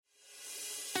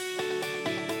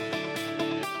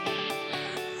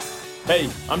Hey,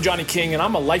 I'm Johnny King, and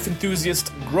I'm a life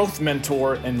enthusiast, growth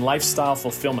mentor, and lifestyle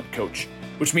fulfillment coach,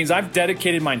 which means I've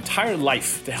dedicated my entire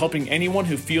life to helping anyone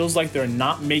who feels like they're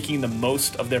not making the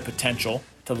most of their potential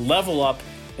to level up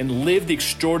and live the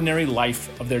extraordinary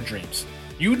life of their dreams.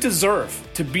 You deserve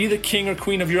to be the king or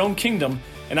queen of your own kingdom,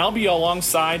 and I'll be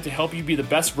alongside to help you be the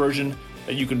best version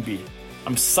that you can be.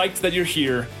 I'm psyched that you're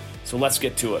here, so let's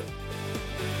get to it.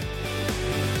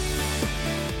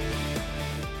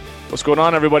 What's going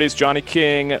on, everybody? It's Johnny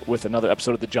King with another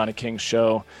episode of the Johnny King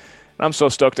Show. And I'm so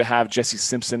stoked to have Jesse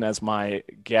Simpson as my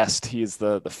guest. He is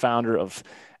the founder of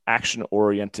Action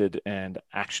Oriented and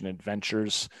Action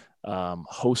Adventures,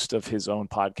 host of his own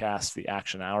podcast, The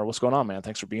Action Hour. What's going on, man?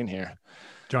 Thanks for being here.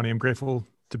 Johnny, I'm grateful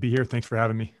to be here. Thanks for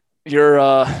having me. You're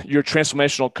a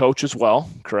transformational coach as well,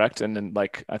 correct? And then,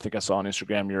 like, I think I saw on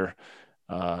Instagram,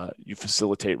 you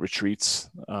facilitate retreats.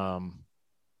 You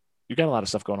got a lot of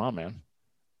stuff going on, man.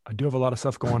 I do have a lot of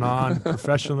stuff going on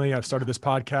professionally. I've started this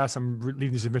podcast. I'm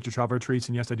leading these adventure travel retreats.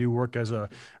 And yes, I do work as a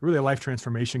life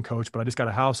transformation coach, but I just got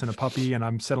a house and a puppy and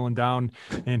I'm settling down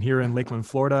and here in Lakeland,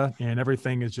 Florida, and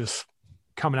everything is just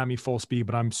coming at me full speed,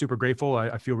 but I'm super grateful.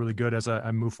 I feel really good as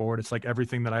I move forward. It's like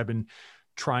everything that I've been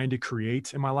trying to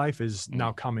create in my life is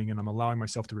now coming and I'm allowing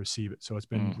myself to receive it. So it's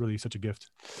been really such a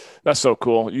gift. That's so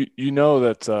cool. You know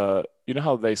that, you know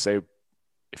how they say,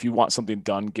 if you want something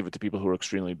done, give it to people who are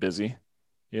extremely busy.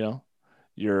 You know,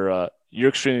 you're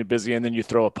extremely busy, and then you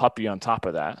throw a puppy on top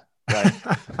of that, right?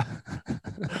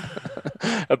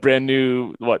 A brand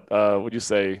new, what would you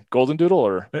say, golden doodle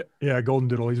or? Yeah, golden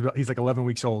doodle. He's like 11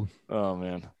 weeks old. Oh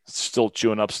man, still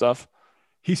chewing up stuff.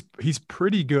 He's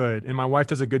pretty good, and my wife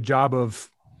does a good job of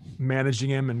managing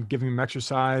him and giving him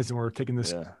exercise. And we're taking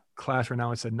this class right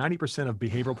now. It said 90% of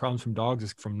behavioral problems from dogs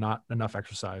is from not enough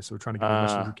exercise. So we're trying to give him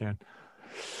as much as we can.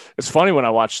 It's funny when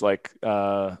I watch like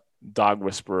Dog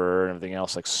Whisperer and everything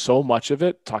else, like so much of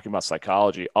it talking about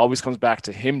psychology always comes back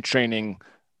to him training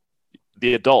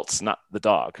the adults, not the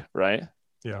dog, right?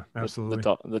 Yeah, absolutely.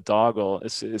 The dog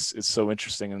is so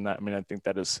interesting. And that, I mean, I think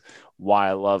that is why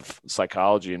I love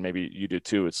psychology, and maybe you do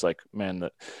too. It's like, man, the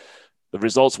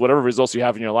results, whatever results you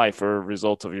have in your life are a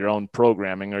result of your own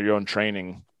programming or your own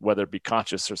training, whether it be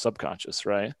conscious or subconscious,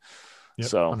 right? Yep,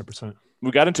 so 100%. We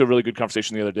got into a really good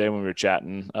conversation the other day when we were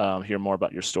chatting, hear more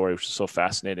about your story, which is so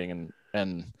fascinating.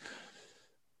 And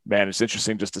man, it's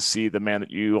interesting just to see the man that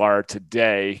you are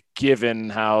today, given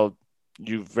how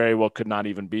you very well could not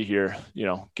even be here, you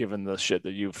know, given the shit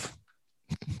that you've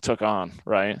took on,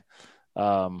 right?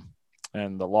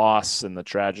 And the loss and the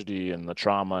tragedy and the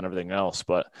trauma and everything else.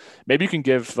 But maybe you can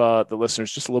give the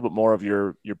listeners just a little bit more of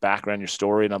your background, your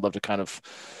story. And I'd love to kind of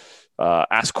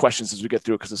ask questions as we get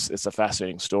through it, because it's a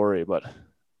fascinating story. But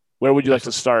where would you like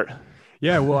to start?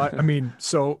 Yeah, well, I mean,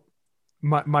 so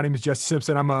my name is Jesse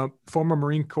Simpson. I'm a former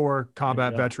Marine Corps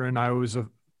combat veteran. I was a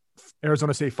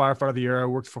Arizona State Firefighter of the Year. I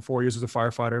worked for 4 years as a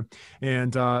firefighter,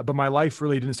 and but my life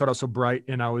really didn't start out so bright,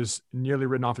 and I was nearly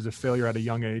written off as a failure at a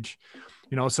young age.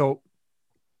 You know, so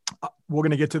we're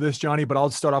going to get to this, Johnny, but I'll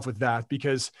start off with that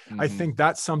because I think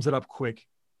that sums it up quick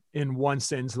in one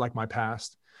sentence, like my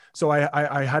past. So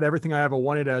I had everything I ever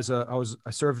wanted I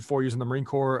served 4 years in the Marine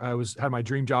Corps. Had my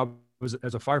dream job as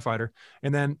a firefighter.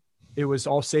 And then it was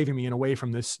all saving me in a way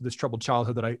from this troubled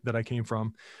childhood that I came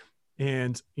from.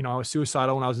 And, you know, I was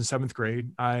suicidal when I was in seventh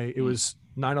grade. It was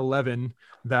 9/11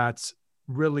 that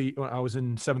really, I was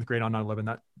in seventh grade on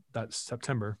 9/11 that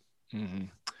September. Mm-hmm.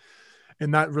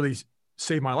 And that really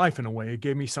saved my life in a way. It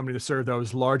gave me somebody to serve that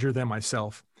was larger than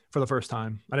myself. For the first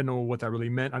time. I didn't know what that really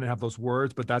meant. I didn't have those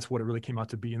words, but that's what it really came out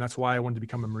to be. And that's why I wanted to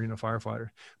become a Marine firefighter.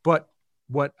 But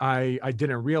what I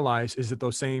didn't realize is that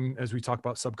those same, as we talk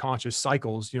about subconscious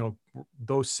cycles, you know,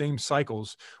 those same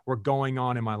cycles were going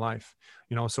on in my life.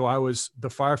 You know, so I was the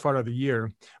firefighter of the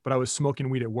year, but I was smoking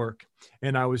weed at work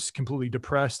and I was completely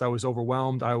depressed. I was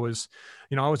overwhelmed. I was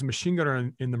a machine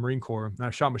gunner in the Marine Corps, and I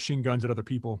shot machine guns at other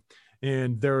people.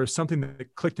 And there was something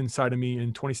that clicked inside of me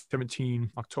in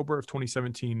 2017, October of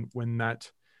 2017, when that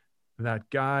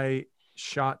guy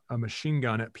shot a machine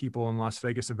gun at people in Las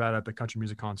Vegas, Nevada at the country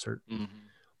music concert. Mm-hmm.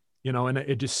 You know, and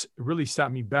it just really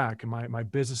set me back. And my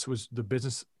business was the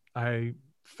business I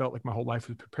felt like my whole life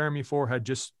was preparing me for. I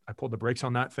pulled the brakes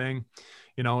on that thing,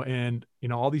 you know, and, you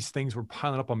know, all these things were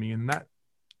piling up on me. And that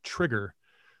trigger,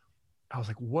 I was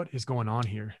like, what is going on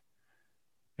here?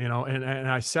 You know, and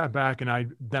I sat back and I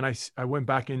went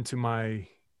back into myself,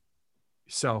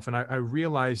 and I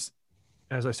realized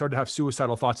as I started to have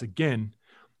suicidal thoughts again,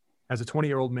 as a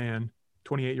 28-year-old man,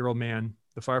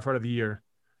 the firefighter of the year,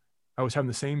 I was having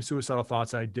the same suicidal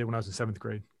thoughts I did when I was in seventh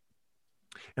grade.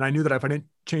 And I knew that if I didn't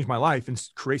change my life and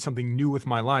create something new with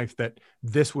my life, that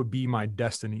this would be my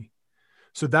destiny.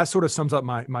 So that sort of sums up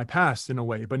my past in a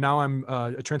way. But now I'm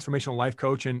a transformational life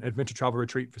coach and adventure travel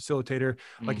retreat facilitator.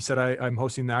 Like you said, I'm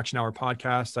hosting the Action Hour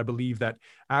podcast. I believe that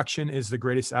action is the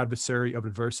greatest adversary of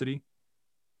adversity.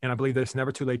 And I believe that it's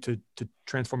never too late to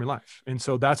transform your life. And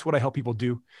so that's what I help people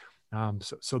do.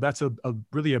 So that's a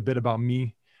really a bit about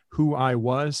me, who I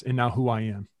was, and now who I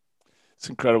am. It's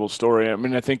an incredible story. I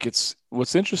mean, I think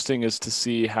what's interesting is to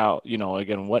see how,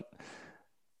 again, what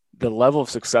the level of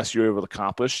success you were able to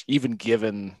accomplish, even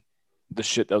given the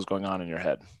shit that was going on in your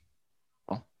head,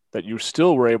 that you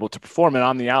still were able to perform. And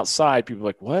on the outside, people are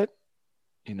like, what?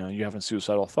 You having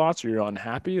suicidal thoughts or you're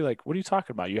unhappy? Like, what are you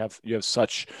talking about? You have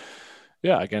such,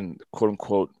 again, quote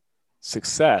unquote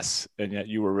success. And yet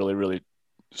you were really, really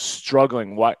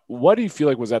struggling. What do you feel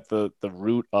like was at the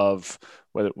root of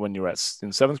whether when you were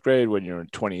in seventh grade, when you're in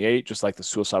 28, just like the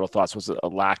suicidal thoughts? Was it a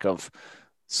lack of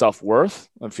self-worth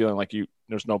and feeling like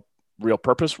there's no real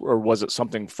purpose, or was it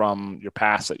something from your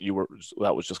past that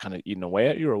was just kind of eating away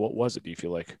at you, or what was it? Do you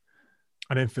feel like?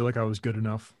 I didn't feel like I was good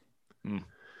enough. And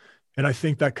I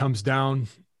think that comes down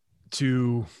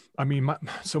to, I mean,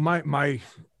 my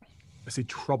I say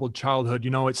troubled childhood.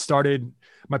 It started,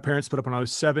 my parents split up when I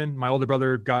was 7. My older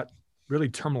brother got really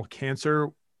terminal cancer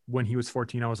when he was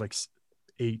 14. I was like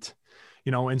 8,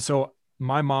 and so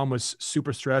my mom was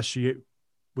super stressed. She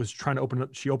was trying to opened up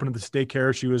this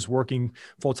daycare. She was working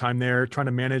full time there, trying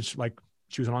to manage, like,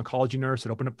 she was an oncology nurse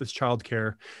and opened up this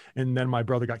childcare. And then my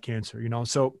brother got cancer,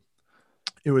 so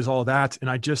it was all that. And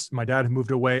my dad had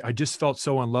moved away. I just felt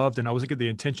so unloved and I wasn't getting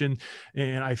the attention.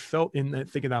 And I felt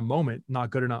thinking that moment, not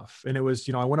good enough. And it was,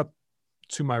 I went up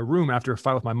to my room after a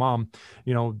fight with my mom,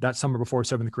 that summer before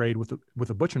 7th grade with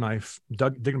a butcher knife,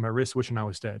 digging my wrist, wishing I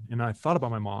was dead. And I thought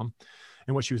about my mom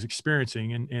and what she was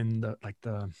experiencing and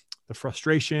the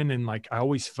frustration. And like, I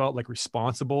always felt like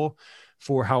responsible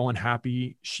for how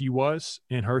unhappy she was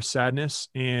and her sadness.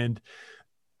 And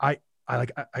I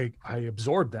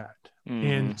absorbed that.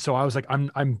 And so I was like,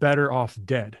 I'm better off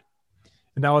dead.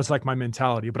 And that was like my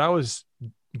mentality, but I was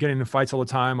getting in fights all the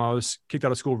time. I was kicked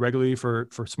out of school regularly for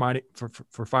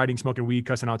fighting, smoking weed,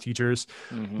 cussing out teachers,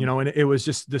 and it was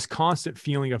just this constant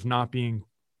feeling of not being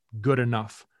good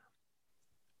enough,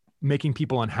 making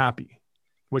people unhappy,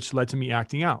 which led to me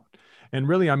acting out. And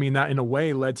really, I mean, that in a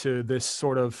way led to this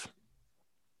sort of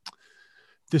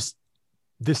this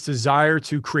desire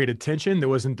to create attention that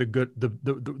wasn't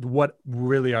the what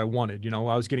really I wanted.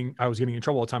 I was getting in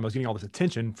trouble all the time. I was getting all this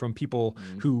attention from people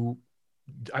who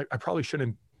I probably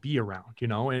shouldn't be around,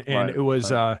 and it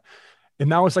was, and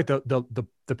that was like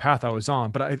the path I was on.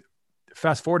 But I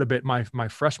fast forward a bit, my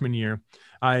freshman year,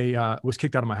 I was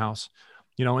kicked out of my house,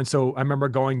 and so I remember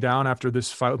going down after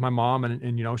this fight with my mom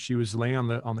and she was laying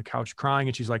on the couch crying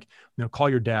and she's like,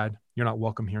 call your dad. You're not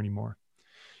welcome here anymore.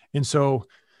 And so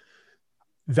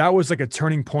that was like a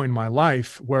turning point in my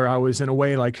life where I was in a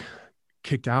way like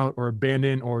kicked out or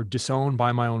abandoned or disowned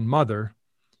by my own mother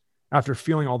after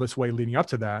feeling all this way leading up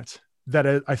to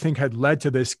that I think had led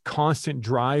to this constant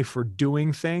drive for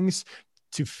doing things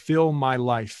to fill my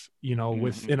life,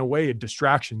 with, in a way,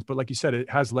 distractions. But like you said, it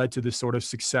has led to this sort of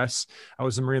success. I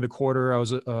was a Marine of the Quarter. I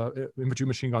was a infantry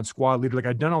machine gun squad leader. Like,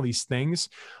 I'd done all these things.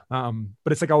 But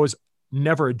it's like I was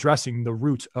never addressing the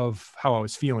root of how I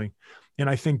was feeling. And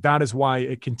I think that is why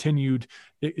it continued.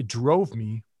 It drove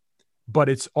me, but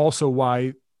it's also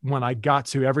why when I got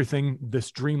to everything, this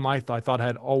dream life I thought I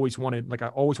had always wanted, like I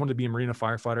always wanted to be a Marine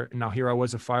firefighter. And now here I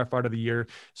was, a firefighter of the year,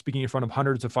 speaking in front of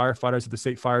hundreds of firefighters at the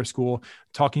State Fire School,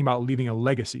 talking about leaving a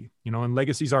legacy, and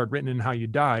legacies aren't written in how you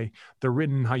die. They're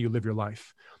written in how you live your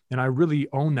life. And I really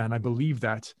own that. And I believe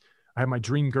that. I had my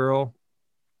dream girl.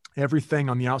 Everything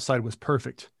on the outside was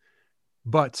perfect.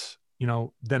 But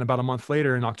then about a month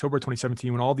later in October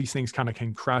 2017, when all these things kind of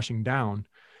came crashing down,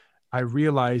 I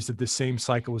realized that the same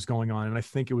cycle was going on. And I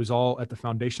think it was all at the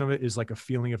foundation of it is like a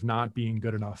feeling of not being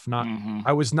good enough.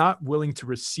 I was not willing to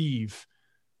receive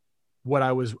what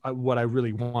I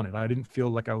really wanted. I didn't feel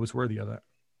like I was worthy of that.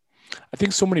 I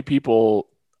think so many people,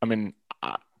 I mean,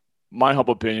 my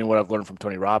humble opinion, what I've learned from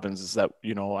Tony Robbins is that,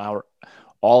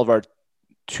 all of our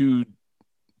two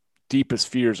deepest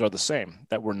fears are the same,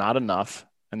 that we're not enough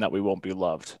and that we won't be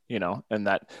loved, and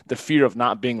that the fear of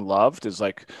not being loved is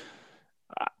like,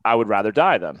 I would rather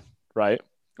die then, right?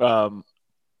 Than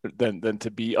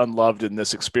to be unloved in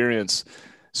this experience.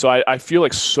 So I feel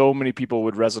like so many people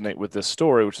would resonate with this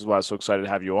story, which is why I was so excited to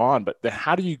have you on. But then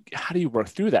how do you work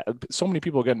through that? So many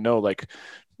people again know, like,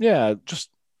 yeah, just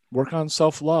work on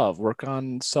self-love, work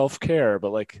on self-care.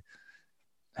 But like,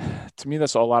 to me,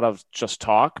 that's a lot of just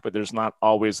talk, but there's not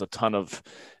always a ton of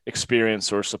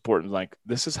experience or support. And like,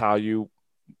 this is how you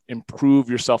improve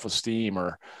your self-esteem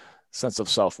or sense of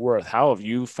self-worth. How have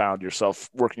you found yourself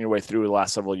working your way through the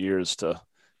last several years to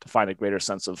find a greater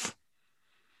sense of,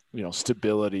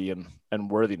 stability and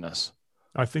worthiness?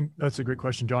 I think that's a great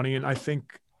question, Johnny. And I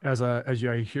think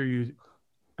I hear you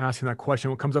asking that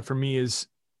question, what comes up for me is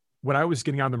when I was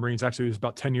getting out of the Marines, actually it was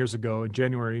about 10 years ago in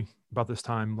January, about this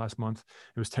time last month,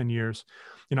 it was 10 years.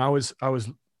 I was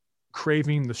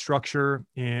craving the structure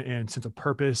and sense of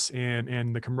purpose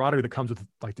and the camaraderie that comes with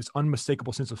like this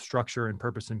unmistakable sense of structure and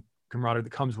purpose and camaraderie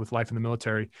that comes with life in the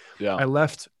military. Yeah. I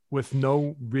left with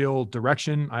no real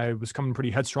direction. I was coming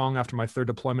pretty headstrong after my third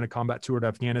deployment, a combat tour to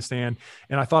Afghanistan,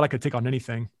 and I thought I could take on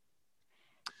anything.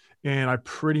 And I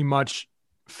pretty much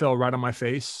fell right on my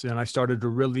face. And I started to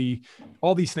really,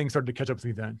 all these things started to catch up with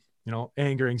me then,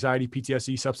 anger, anxiety,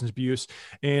 PTSD, substance abuse.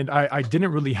 And I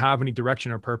didn't really have any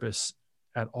direction or purpose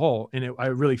at all. And I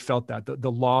really felt that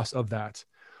the loss of that.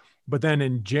 But then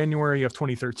in January of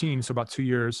 2013, so about 2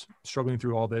 years struggling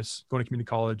through all this, going to community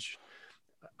college,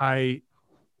 I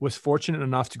was fortunate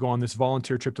enough to go on this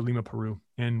volunteer trip to Lima, Peru,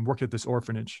 and worked at this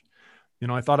orphanage.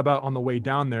 I thought about on the way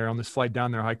down there, on this flight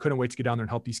down there, I couldn't wait to get down there and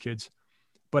help these kids.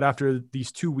 But after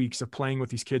these 2 weeks of playing with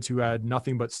these kids who had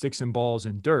nothing but sticks and balls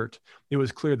and dirt, it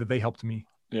was clear that they helped me.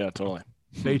 Yeah, totally.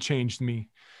 They changed me.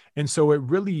 And so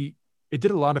it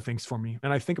did a lot of things for me.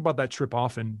 And I think about that trip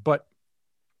often, but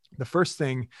the first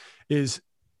thing is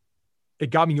it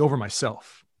got me over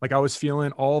myself. Like I was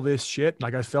feeling all this shit.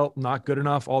 Like I felt not good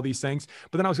enough, all these things,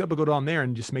 but then I was able to go down there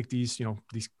and just make these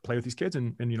play with these kids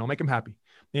and make them happy.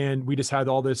 And we just had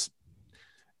all this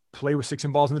play with sticks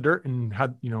and balls in the dirt and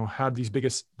had the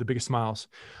biggest smiles.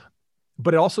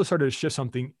 But it also started to shift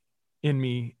something in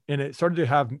me, and it started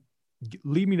to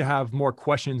lead me to have more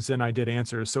questions than I did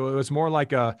answers. So it was more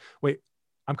like wait,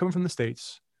 I'm coming from the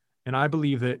States and I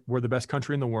believe that we're the best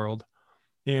country in the world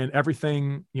and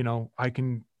everything, I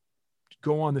can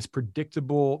go on this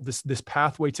predictable, this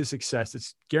pathway to success.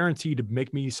 It's guaranteed to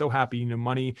make me so happy,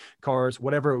 money, cars,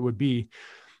 whatever it would be.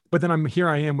 But then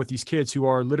I am with these kids who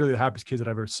are literally the happiest kids that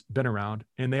I've ever been around.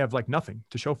 And they have like nothing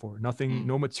to show for it, nothing,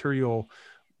 no material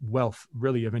wealth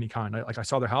really of any kind. I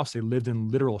saw their house. They lived in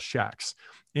literal shacks.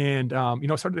 And,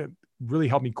 it started to really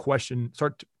help me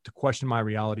start to question my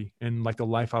reality and like the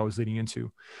life I was leading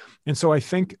into. And so I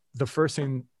think the first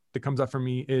thing that comes up for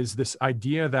me is this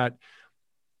idea that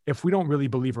if we don't really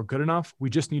believe we're good enough, we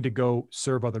just need to go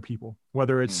serve other people,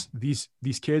 whether it's these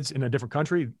kids in a different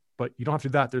country, but you don't have to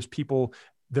do that. There's people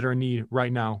that are in need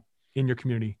right now in your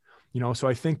community. So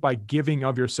I think by giving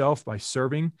of yourself, by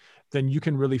serving, then you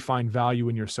can really find value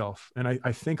in yourself. And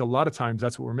I think a lot of times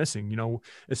that's what we're missing,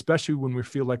 especially when we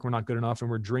feel like we're not good enough and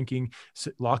we're drinking,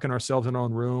 locking ourselves in our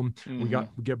own room. We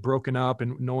get broken up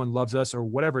and no one loves us or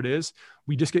whatever it is.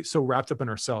 We just get so wrapped up in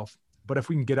ourselves. But if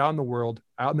we can get out in the world,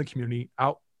 out in the community,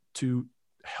 out to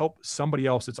help somebody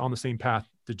else that's on the same path,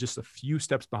 to just a few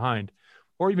steps behind,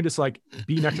 or even just like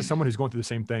be next to someone who's going through the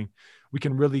same thing, we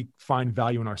can really find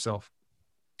value in ourselves.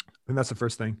 And that's the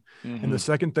first thing. And the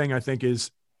second thing I think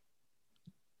is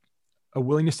a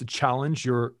willingness to challenge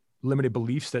your limited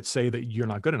beliefs that say that you're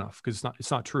not good enough, because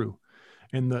it's not true.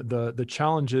 And the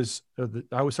challenges,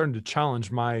 I was starting to challenge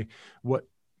what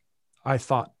I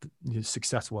thought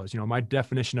success was, my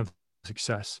definition of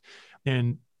success.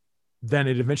 And then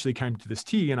it eventually came to this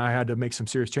T, and I had to make some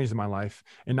serious changes in my life.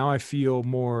 And now I feel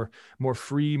more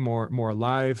free, more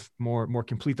alive, more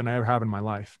complete than I ever have in my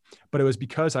life. But it was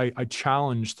because I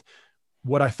challenged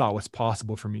what I thought was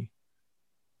possible for me.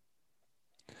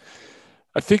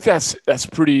 I think that's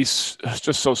pretty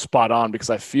just so spot on,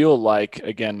 because I feel like,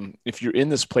 again, if you're in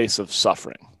this place of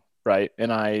suffering, right?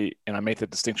 And I make the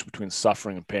distinction between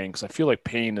suffering and pain, because I feel like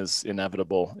pain is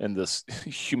inevitable in this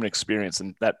human experience,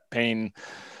 and that pain,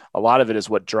 a lot of it is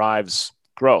what drives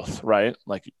growth, right?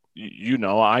 Like,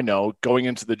 I know going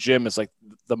into the gym is like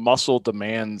the muscle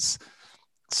demands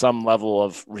some level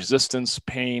of resistance,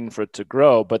 pain for it to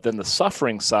grow. But then the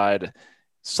suffering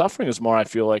is more, I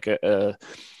feel like a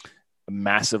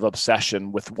massive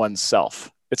obsession with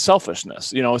oneself. It's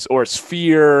selfishness, it's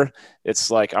fear.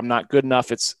 It's like, I'm not good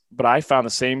enough. But I found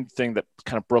the same thing that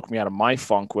kind of broke me out of my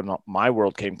funk when my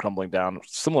world came crumbling down,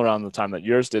 similar around the time that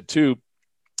yours did too,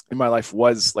 in my life,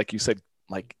 was, like you said,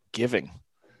 like giving,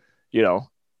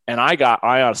 and I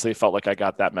honestly felt like I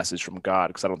got that message from God,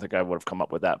 because I don't think I would have come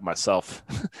up with that myself.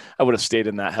 I would have stayed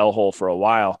in that hellhole for a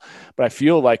while. But I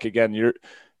feel like, again,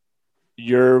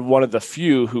 you're one of the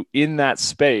few who, in that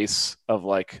space of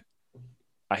like,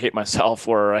 I hate myself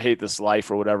or I hate this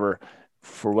life or whatever,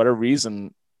 for whatever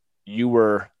reason, you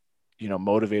were,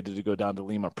 motivated to go down to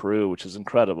Lima, Peru, which is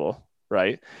incredible,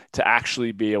 right? To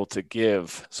actually be able to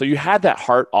give. So you had that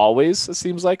heart always, it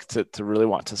seems like, to really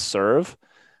want to serve.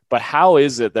 But how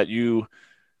is it that you,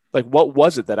 like, what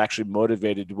was it that actually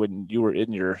motivated when you were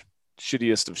in your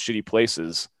shittiest of shitty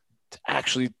places to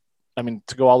actually, I mean,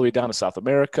 to go all the way down to South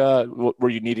America? Were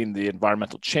you needing the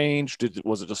environmental change?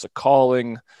 Was it just a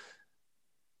calling?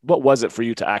 What was it for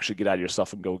you to actually get out of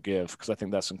yourself and go give? Because I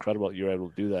think that's incredible that you were able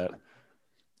to do that.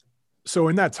 So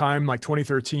in that time, like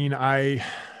 2013, I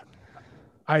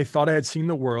thought I had seen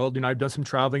the world. You know, I've done some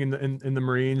traveling in the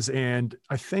Marines, and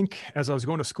I think as I was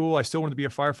going to school, I still wanted to be a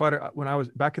firefighter. When I was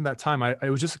back in that time, it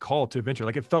was just a call to adventure.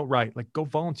 Like it felt right. Like go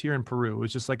volunteer in Peru. It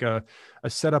was just like a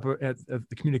setup at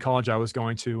the community college I was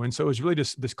going to, and so it was really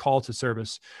just this call to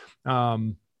service,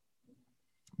 um,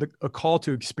 a call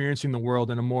to experiencing the world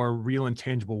in a more real and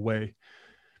tangible way.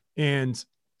 And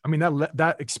I mean,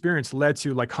 that experience led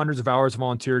to like hundreds of hours of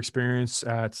volunteer experience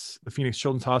at the Phoenix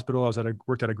Children's Hospital.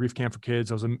 Worked at a grief camp for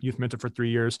kids. I was a youth mentor for 3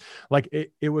 years. Like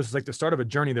it was like the start of a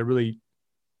journey that really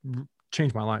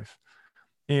changed my life.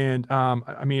 And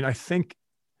I mean, I think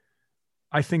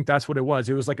that's what it was.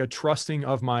 It was like a trusting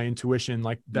of my intuition.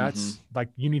 Like that's like,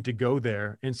 you need to go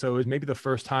there. And so it was maybe the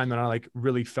first time that I like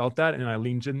really felt that, and I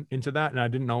leaned into that, and I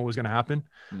didn't know what was going to happen.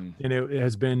 And it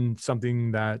has been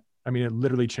something that, I mean, it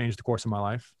literally changed the course of my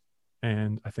life.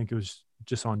 And I think it was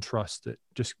just on trust that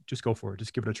just go for it.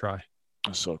 Just give it a try.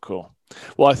 That's so cool.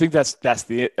 Well, I think that's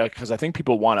the, because I think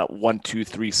people want a 1, 2,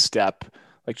 3 step,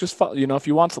 like just follow, you know, if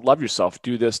you want to love yourself,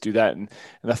 do this, do that. And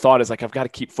the thought is like, I've got to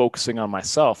keep focusing on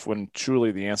myself, when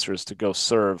truly the answer is to go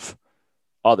serve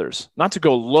others, not to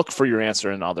go look for your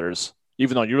answer in others,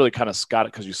 even though you really kind of got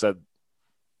it. Cause you said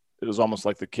it was almost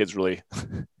like the kids really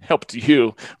helped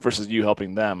you versus you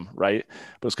helping them. Right.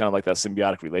 But it's kind of like that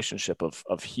symbiotic relationship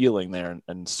of healing there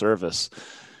and service.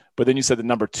 But then you said the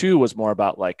number 2 was more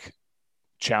about like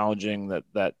challenging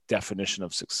that definition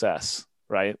of success,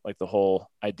 right? Like the whole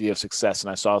idea of success. And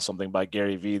I saw something by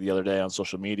Gary Vee the other day on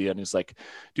social media, and he's like,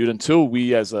 dude, until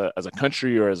we as a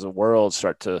country or as a world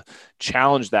start to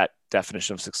challenge that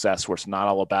definition of success, where it's not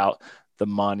all about the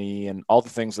money and all the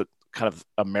things that kind of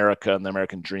America and the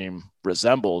American dream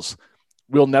resembles,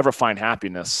 we'll never find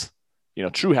happiness, you know,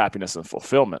 true happiness and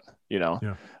fulfillment, you know.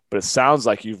 Yeah. But it sounds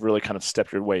like you've really kind of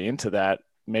stepped your way into that,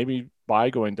 maybe by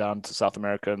going down to South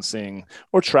America and seeing,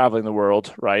 or traveling the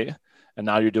world, right? And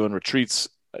now you're doing retreats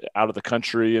out of the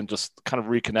country and just kind of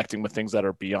reconnecting with things that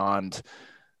are beyond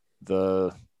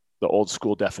the old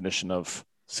school definition of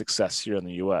success here in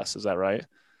the US. Is that right?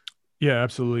 Yeah,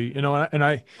 absolutely. You know, and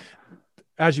I,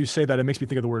 as you say that, it makes me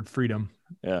think of the word freedom.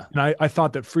 Yeah. And I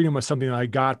thought that freedom was something that I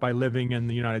got by living in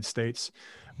the United States,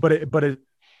 but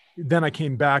then I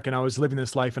came back and I was living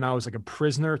this life, and I was like a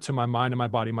prisoner to my mind and my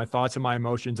body, my thoughts and my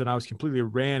emotions. And I was completely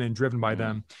ran and driven by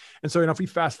them. And so, you know, if we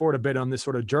fast forward a bit on this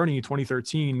sort of journey,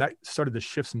 2013, that started to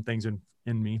shift some things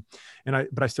in me.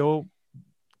 But I still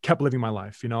kept living my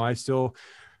life. You know, I still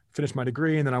finished my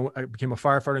degree, and then I became a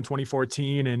firefighter in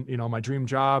 2014, and, you know, my dream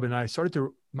job. And I started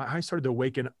to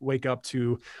wake up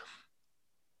to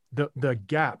the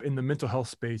gap in the mental health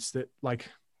space that, like,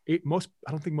 I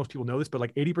don't think most people know this, but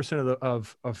like 80%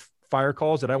 of fire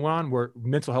calls that I went on were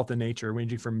mental health in nature,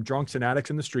 ranging from drunks and addicts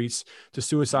in the streets to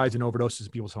suicides and overdoses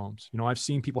in people's homes. You know, I've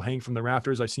seen people hang from the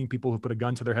rafters. I've seen people who put a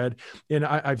gun to their head, and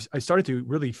I started to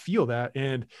really feel that.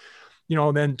 And, you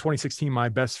know, then 2016, my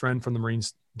best friend from the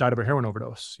Marines died of a heroin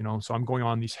overdose, you know, so I'm going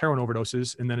on these heroin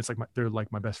overdoses, and then it's like, they're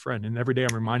like my best friend. And every day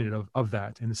I'm reminded of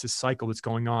that. And it's this cycle that's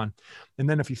going on. And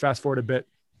then if you fast forward a bit,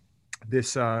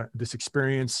 this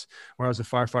experience where I was a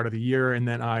firefighter of the year, and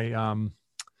then I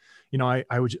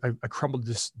crumbled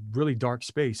this really dark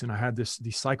space, and I had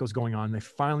these cycles going on. And they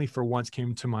finally, for once,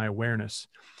 came to my awareness,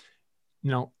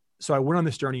 you know. So I went on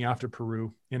this journey after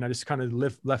Peru, and I just kind of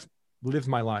lived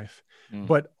my life.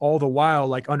 But all the while,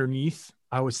 like underneath,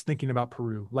 I was thinking about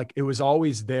Peru. Like it was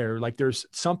always there. Like there was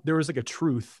like a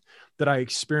truth that I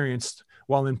experienced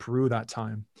while in Peru that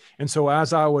time. And so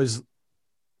as I was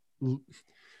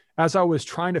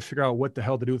trying to figure out what the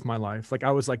hell to do with my life, like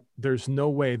I was like, there's no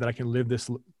way that I can live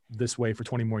this way for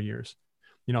 20 more years.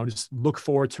 You know, just look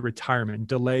forward to retirement,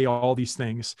 delay all these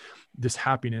things, this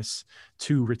happiness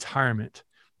to retirement.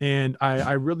 And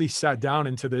I really sat down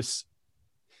into this.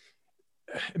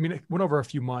 I mean, it went over a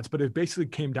few months, but it basically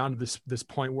came down to this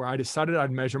point where I decided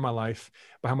I'd measure my life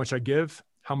by how much I give,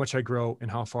 how much I grow, and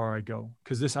how far I go.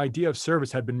 Because this idea of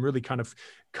service had been really kind of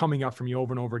coming up for me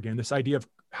over and over again. This idea of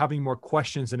having more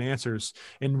questions and answers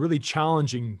and really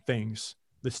challenging things,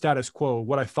 the status quo,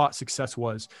 what I thought success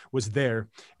was there.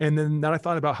 And then I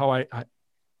thought about how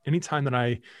anytime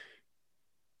that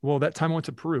that time I went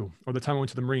to Peru, or the time I went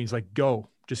to the Marines, like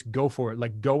just go for it.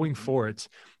 Like going for it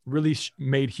really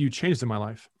made huge changes in my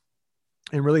life.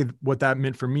 And really what that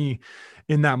meant for me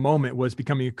in that moment was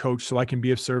becoming a coach so I can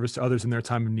be of service to others in their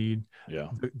time of need. Yeah.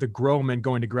 The grow meant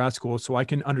going to grad school so I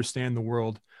can understand the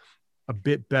world a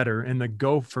bit better. And the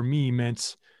go for me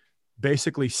meant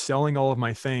basically selling all of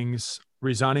my things,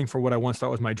 resigning for what I once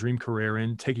thought was my dream career,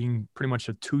 and taking pretty much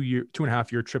a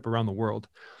 2.5 year trip around the world.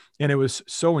 And it was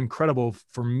so incredible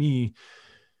for me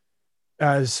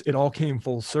as it all came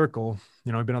full circle.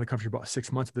 You know, I've been out of the country about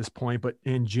 6 months at this point, but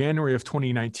in January of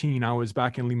 2019, I was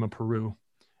back in Lima, Peru.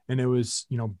 And it was,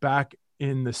 you know, back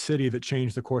in the city that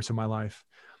changed the course of my life.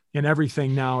 And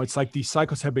everything now, it's like these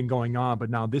cycles have been going on, but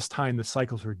now this time the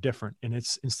cycles are different. And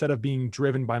it's, instead of being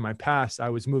driven by my past, I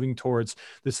was moving towards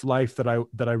this life that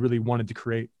I really wanted to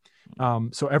create.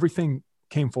 So everything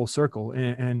came full circle,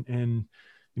 and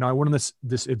you know, I went on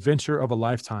this adventure of a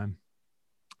lifetime.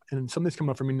 And something's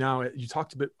coming up for me now. You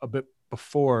talked a bit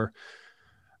before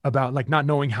about like not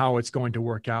knowing how it's going to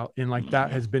work out. And like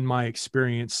that has been my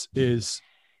experience, is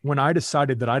when I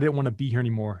decided that I didn't want to be here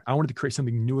anymore, I wanted to create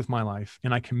something new with my life,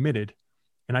 and I committed,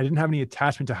 and I didn't have any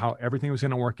attachment to how everything was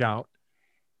going to work out.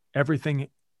 Everything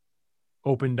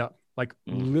opened up, like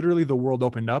literally the world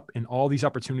opened up, and all these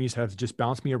opportunities have just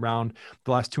bounced me around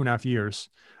the last 2.5 years.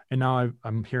 And now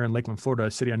I'm here in Lakeland, Florida,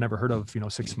 a city I never heard of,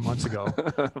 6 months ago.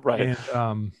 Right.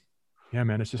 And yeah,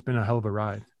 man, it's just been a hell of a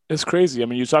ride. It's crazy. I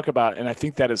mean, you talk about, and I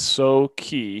think that is so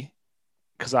key,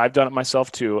 because I've done it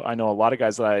myself too. I know a lot of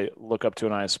guys that I look up to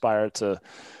and I aspire to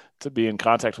be in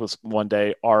contact with one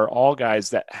day are all guys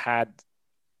that had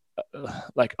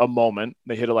like a moment.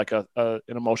 They hit an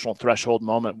emotional threshold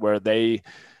moment where they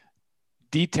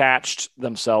detached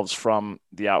themselves from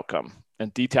the outcome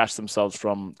and detached themselves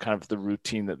from kind of the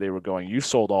routine that they were going. You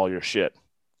sold all your shit.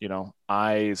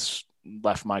 I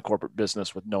left my corporate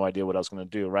business with no idea what I was going to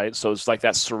do. Right. So it's like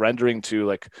that surrendering to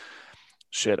like,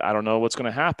 shit, I don't know what's going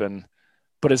to happen.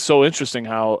 But it's so interesting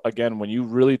how, again, when you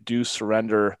really do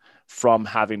surrender from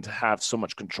having to have so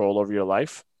much control over your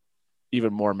life,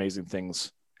 even more amazing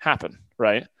things happen,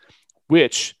 right?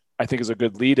 Which I think is a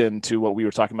good lead into what we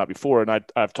were talking about before. And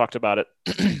I've talked about it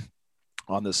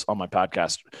on my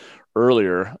podcast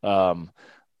earlier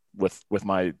with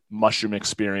my mushroom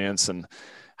experience, and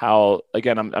how,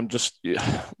 again, I'm just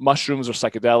mushrooms or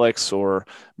psychedelics or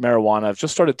marijuana. I've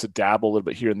just started to dabble a little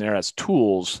bit here and there as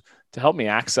tools to help me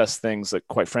access things that,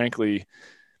 quite frankly,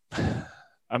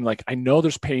 I'm like, I know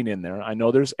there's pain in there. I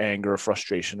know there's anger or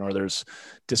frustration or there's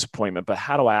disappointment, but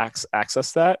how do I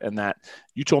access that? And that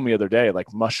you told me the other day,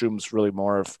 like mushrooms really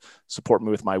more of support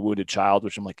me with my wounded child,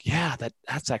 which I'm like, yeah,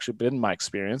 that's actually been my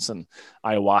experience. And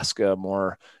ayahuasca,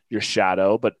 more your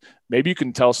shadow. But maybe you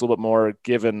can tell us a little bit more,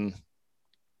 given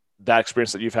that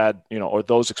experience that you've had, or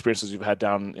those experiences you've had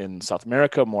down in South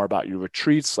America, more about your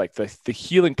retreats, like the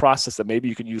healing process, that maybe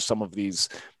you can use some of these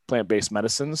plant-based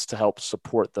medicines to help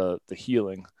support the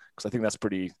healing. Cause I think that's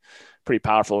pretty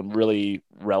powerful and really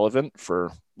relevant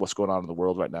for what's going on in the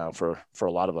world right now for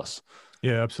a lot of us.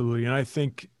 Yeah, absolutely. And I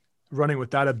think running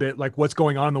with that a bit, like what's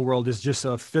going on in the world is just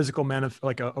a physical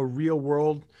like a real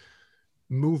world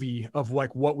movie of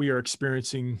like what we are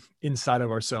experiencing inside of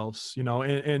ourselves,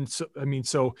 and so, I mean,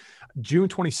 so June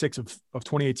 26th of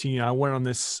 2018,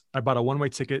 I bought a one-way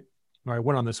ticket, or I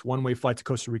went on this one-way flight to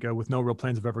Costa Rica with no real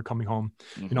plans of ever coming home.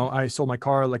 Mm-hmm. I sold my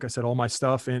car, like I said, all my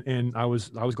stuff, and I was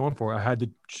going for it. I had to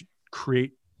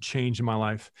create change in my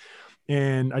life,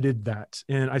 and I did that.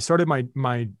 And I started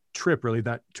my trip really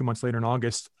that 2 months later in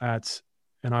August at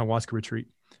an ayahuasca retreat.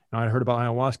 I heard about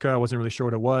ayahuasca. I wasn't really sure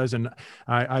what it was. And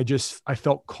I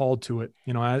felt called to it.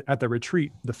 At the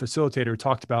retreat, the facilitator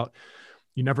talked about,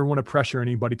 you never want to pressure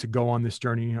anybody to go on this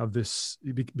journey of this,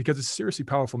 because it's seriously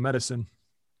powerful medicine,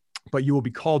 but you will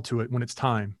be called to it when it's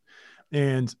time.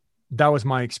 And that was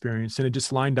my experience. And it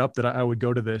just lined up that I would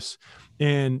go to this.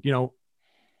 And,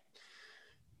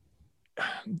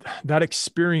 that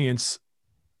experience,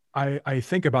 I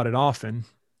think about it often.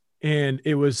 And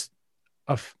it was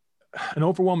an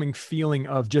overwhelming feeling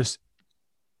of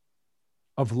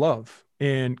love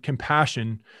and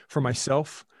compassion for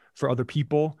myself, for other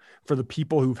people, for the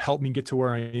people who've helped me get to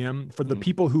where I am, for the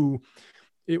people who,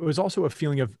 it was also a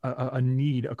feeling of a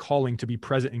need, a calling to be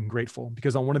present and grateful,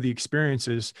 because on one of the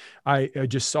experiences, I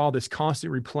just saw this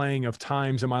constant replaying of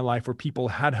times in my life where people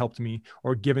had helped me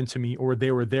or given to me, or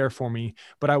they were there for me,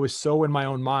 but I was so in my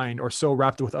own mind or so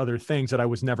wrapped with other things that I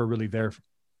was never really there.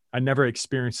 I never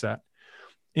experienced that.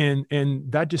 And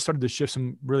that just started to shift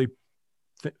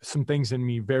some things in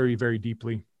me very, very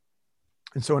deeply.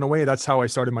 And so in a way, that's how I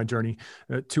started my journey.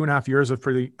 2.5 years of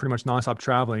pretty much nonstop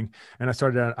traveling. And I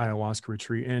started at ayahuasca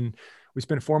retreat, and we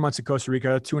spent 4 months in Costa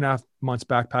Rica, 2.5 months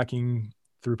backpacking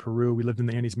through Peru. We lived in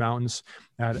the Andes Mountains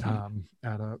at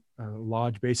a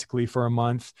lodge basically for a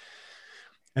month,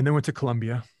 and then went to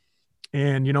Colombia.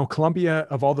 And, you know, Colombia,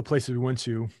 of all the places we went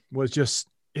to, was just,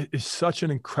 it is such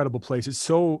an incredible place. It's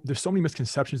so, there's so many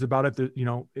misconceptions about it that, you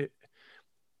know,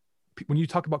 when you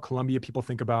talk about Colombia, people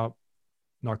think about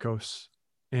narcos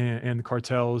and the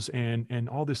cartels and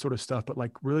all this sort of stuff. But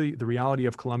like really the reality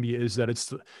of Colombia is that it's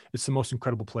the most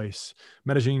incredible place.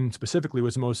 Medellin specifically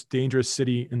was the most dangerous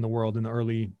city in the world in the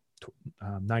early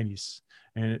 90s.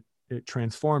 And it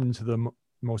transformed into the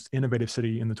most innovative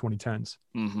city in the 2010s.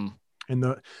 Mm-hmm. And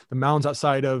the mountains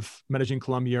outside of Medellin,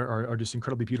 Colombia are just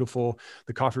incredibly beautiful.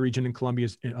 The coffee region in Colombia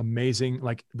is amazing.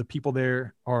 Like the people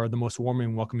there are the most warming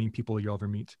and welcoming people you'll ever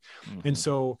meet. Mm-hmm. And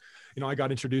so, you know, I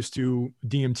got introduced to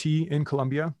DMT in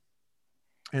Colombia,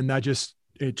 and that just,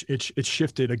 it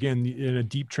shifted again in a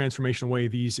deep transformational way,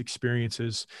 these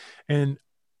experiences. And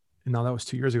now that was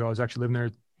 2 years ago. I was actually living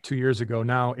there 2 years ago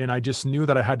now. And I just knew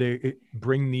that I had to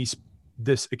bring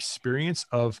this experience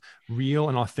of real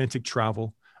and authentic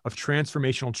travel, of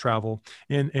transformational travel,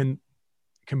 and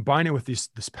combine it with this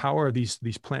power of these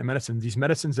plant medicines, these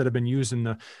medicines that have been used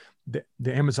in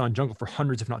the Amazon jungle for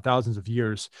hundreds, if not thousands of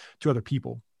years, to other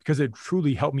people, because it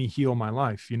truly helped me heal my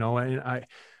life, you know. And I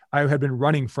had been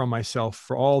running from myself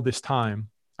for all this time,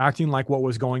 acting like what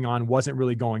was going on wasn't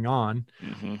really going on.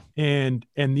 Mm-hmm.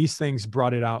 And these things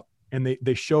brought it out, and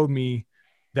they showed me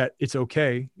that it's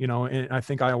okay, you know. And I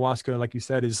think ayahuasca, like you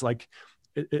said, is like,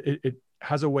 it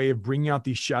has a way of bringing out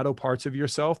these shadow parts of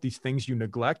yourself, these things you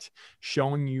neglect,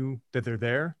 showing you that they're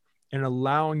there, and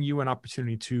allowing you an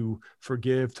opportunity to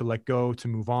forgive, to let go, to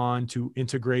move on, to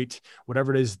integrate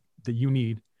whatever it is that you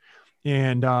need.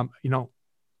 And, you know,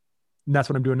 and that's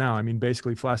what I'm doing now. I mean,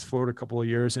 basically fast forward a couple of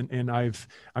years, and I'm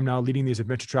now leading these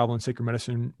adventure travel and sacred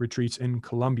medicine retreats in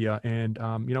Colombia. And,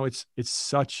 you know, it's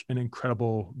such an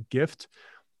incredible gift,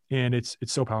 and it's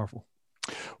so powerful.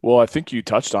 Well, I think you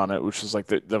touched on it, which is like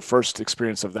the first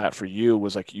experience of that for you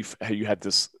was like you had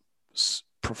this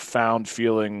profound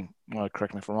feeling,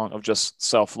 correct me if I'm wrong, of just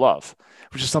self-love,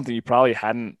 which is something you probably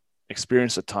hadn't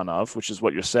experienced a ton of, which is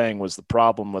what you're saying was the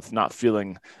problem with not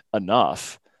feeling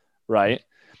enough, right?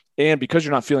 And because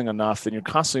you're not feeling enough, then you're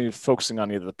constantly focusing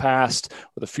on either the past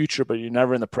or the future, but you're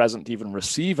never in the present to even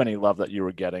receive any love that you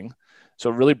were getting. So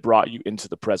it really brought you into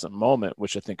the present moment,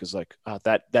 which I think is like,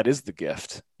 that is the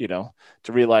gift, you know,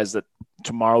 to realize that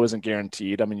tomorrow isn't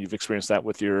guaranteed. I mean, you've experienced that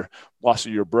with your loss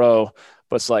of your bro,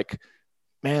 but it's like,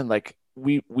 man, like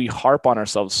we harp on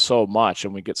ourselves so much,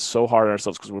 and we get so hard on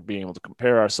ourselves because we're being able to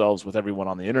compare ourselves with everyone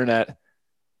on the internet.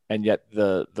 And yet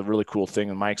the really cool thing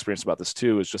in my experience about this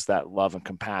too, is just that love and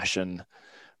compassion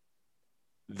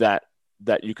that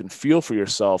you can feel for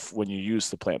yourself when you use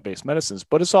the plant-based medicines.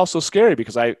 But it's also scary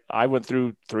because I went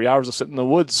through 3 hours of sitting in the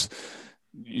woods,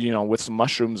 you know, with some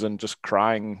mushrooms and just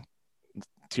crying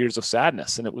tears of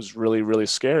sadness. And it was really, really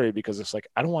scary because it's like,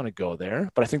 I don't want to go there.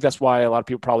 But I think that's why a lot of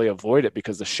people probably avoid it,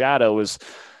 because the shadow is,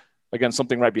 again,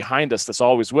 something right behind us that's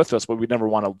always with us, but we never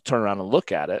want to turn around and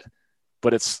look at it.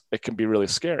 But it can be really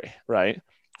scary, right?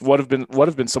 What have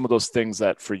been some of those things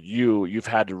that for you've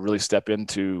had to really step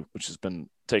into, which has been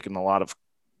taking a lot of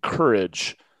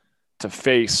courage to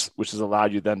face, which has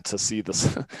allowed you then to see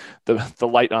this, the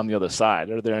light on the other side?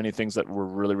 Are there any things that were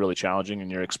really, really challenging in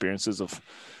your experiences of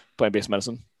plant-based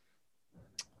medicine?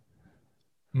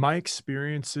 My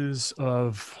experiences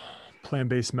of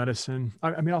plant-based medicine,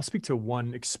 I mean, I'll speak to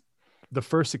one the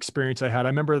first experience I had. I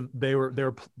remember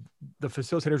the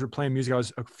facilitators were playing music. I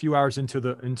was a few hours into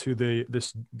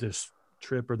this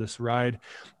trip or this ride,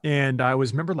 and I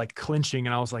remember like clenching,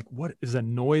 and I was like, what is that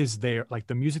noise there? Like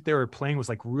the music they were playing was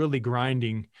like really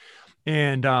grinding.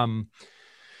 And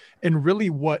really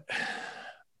what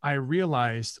I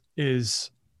realized is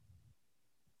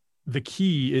the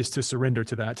key is to surrender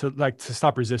to that, to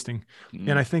stop resisting.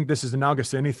 And I think this is analogous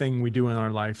to anything we do in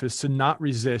our life, is to not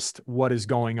resist what is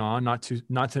going on, not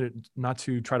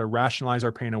to try to rationalize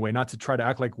our pain away, not to try to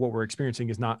act like what we're experiencing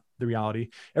is not the reality.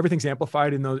 Everything's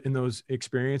amplified in those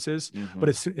experiences. Mm-hmm. But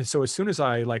as soon as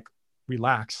I like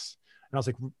relax, and I was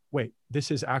like, wait, this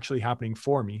is actually happening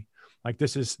for me. Like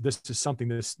this is something,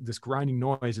 this grinding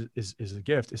noise is a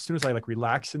gift. As soon as I like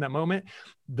relaxed in that moment,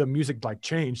 the music like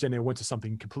changed and it went to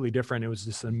something completely different. It was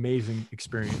just an amazing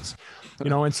experience,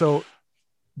 you know? And so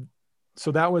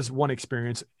that was one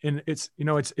experience, and it's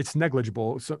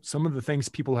negligible. So some of the things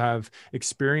people have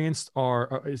experienced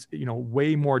are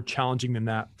way more challenging than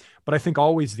that. But I think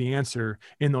always the answer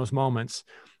in those moments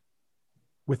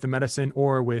with the medicine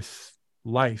or with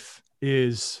life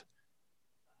is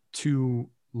to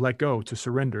let go, to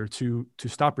surrender, to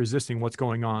stop resisting what's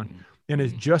going on. And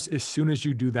it's Mm-hmm. just as soon as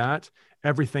you do that,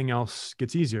 everything else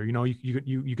gets easier. You know,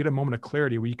 you get a moment of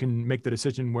clarity where you can make the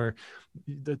decision where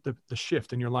the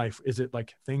shift in your life, is it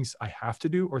like things I have to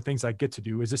do or things I get to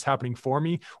do? Is this happening for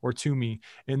me or to me?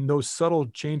 And those subtle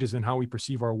changes in how we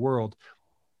perceive our world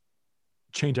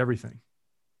change everything.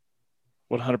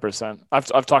 100%.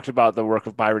 I've talked about the work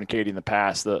of Byron Katie in the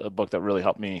past, a book that really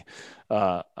helped me.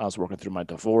 I was working through my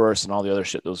divorce and all the other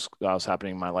shit that was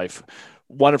happening in my life.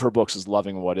 One of her books is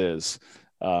Loving What Is,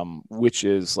 which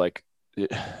is like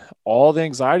all the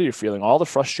anxiety you're feeling, all the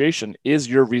frustration is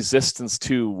your resistance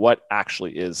to what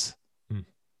actually is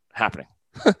happening.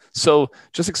 So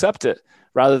just accept it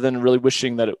rather than really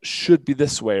wishing that it should be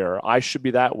this way or I should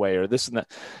be that way or this and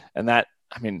that. And that,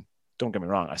 I mean, don't get me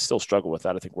wrong, I still struggle with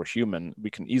that. I think we're human.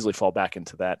 We can easily fall back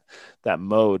into that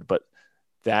mode, but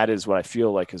that is what I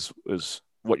feel like is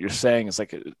what you're saying is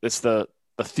like, it's the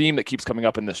theme that keeps coming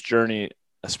up in this journey,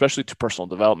 especially to personal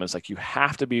development. It's like, you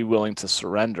have to be willing to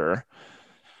surrender,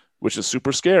 which is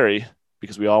super scary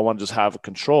because we all want to just have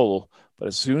control. But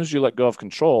as soon as you let go of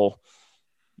control,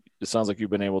 it sounds like you've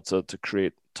been able to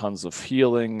create tons of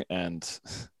healing and,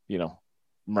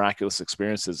 miraculous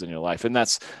experiences in your life. And I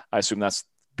assume that's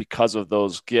because of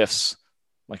those gifts.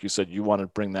 Like you said, you want to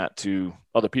bring that to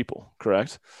other people,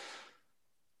 correct?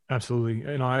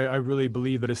 Absolutely. I really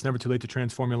believe that it's never too late to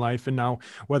transform your life. And now,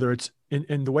 whether it's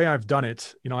in the way I've done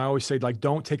it, I always say, like,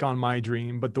 don't take on my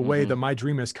dream, but the way that my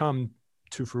dream has come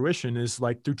to fruition is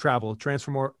like through travel,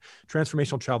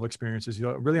 transformational travel experiences.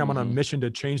 Really, I'm on a mission to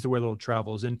change the way the world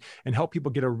travels and help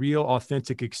people get a real,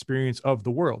 authentic experience of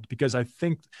the world. Because I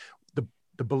think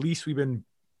the beliefs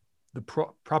the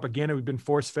propaganda we've been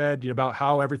force fed about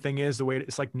how everything is the way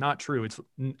it's like not true. It's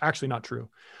actually not true.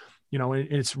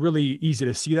 And it's really easy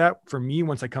to see that for me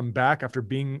once I come back after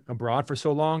being abroad for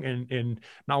so long and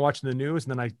not watching the news.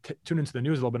 And then I tune into the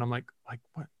news a little bit. I'm like,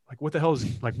 what? Like, what the hell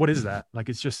is, like, what is that? Like,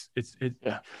 it's just,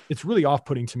 it's really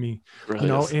off-putting to me, it really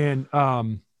is.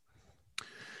 And,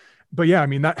 but yeah, I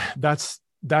mean, that's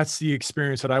the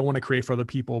experience that I want to create for other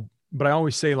people. But I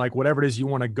always say, like, whatever it is you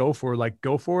want to go for, like,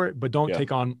 go for it, but don't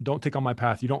take on my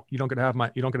path. You don't get to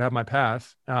have my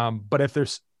path. But if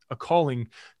there's a calling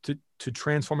to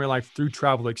transform your life through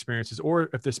travel experiences, or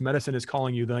if this medicine is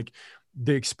calling you, then, like,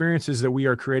 the experiences that we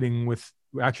are creating with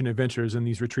Action Adventures and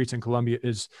these retreats in Colombia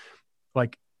is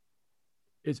like,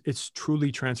 it's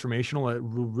truly transformational. It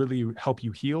will really help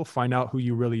you heal, find out who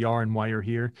you really are and why you're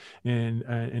here,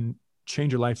 and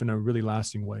change your life in a really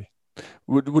lasting way.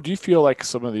 Would you feel like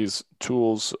some of these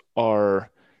tools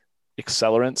are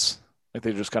accelerants? Like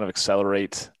they just kind of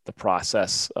accelerate the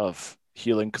process of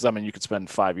healing? Because I mean, you could spend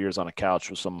 5 years on a couch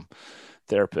with some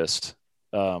therapist,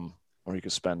 or you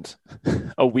could spend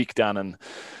a week down in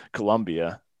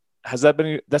Colombia.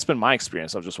 That's been my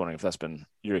experience. I was just wondering if that's been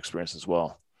your experience as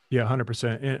well. Yeah,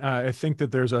 100%. And I think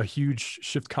that there's a huge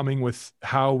shift coming with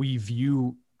how we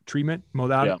view treatment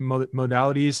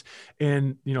modalities.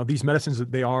 And, these medicines,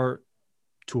 they are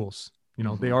tools.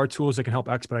 They are tools that can help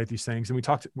expedite these things.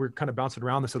 And we're kind of bouncing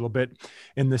around this a little bit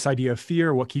in this idea of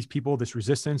fear, what keeps people, this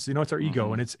resistance, it's our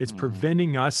ego, and it's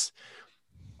preventing us.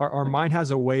 Our mind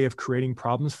has a way of creating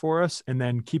problems for us and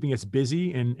then keeping us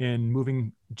busy and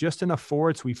moving just enough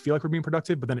forward so we feel like we're being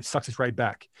productive, but then it sucks us right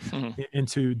back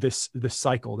into this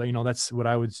cycle. That's what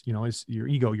I would, is your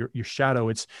ego, your shadow.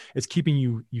 It's keeping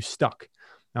you stuck.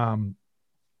 And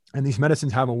these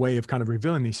medicines have a way of kind of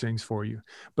revealing these things for you.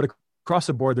 But across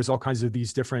the board, there's all kinds of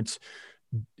these different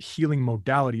healing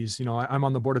modalities. I'm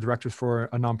on the board of directors for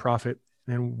a nonprofit,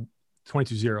 and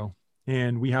 22-0,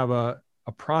 and we have a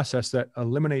process that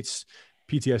eliminates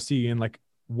PTSD in like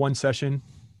one session.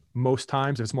 Most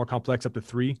times, if it's more complex, up to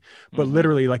 3. But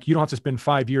literally, like, you don't have to spend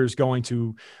 5 years going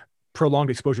to prolonged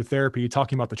exposure therapy,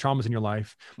 talking about the traumas in your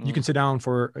life. You can sit down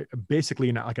for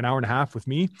basically like an hour and a half with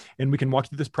me, and we can walk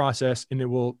through this process, and it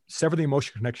will sever the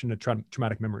emotional connection to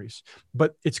traumatic memories.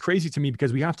 But it's crazy to me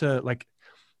because we have to, like,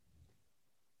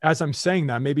 as I'm saying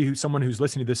that, maybe someone who's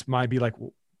listening to this might be like,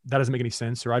 well, that doesn't make any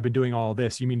sense. Or I've been doing all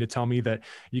this. You mean to tell me that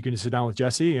you can just sit down with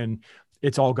Jesse and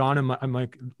it's all gone? I'm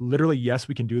like, literally, yes,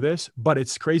 we can do this. But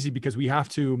it's crazy because we have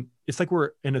to, it's like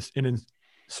we're in an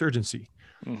insurgency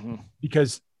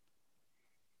because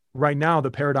right now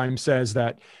the paradigm says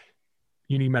that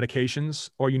you need medications,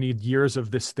 or you need years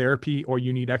of this therapy, or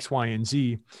you need X, Y, and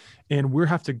Z. And we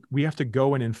have to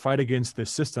go in and fight against this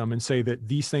system and say that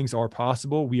these things are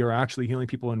possible. We are actually healing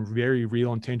people in very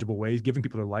real and tangible ways, giving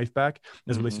people their life back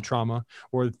as it relates to trauma,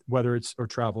 or whether it's, or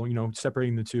travel,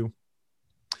 separating the two.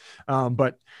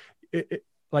 But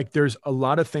like, there's a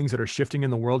lot of things that are shifting in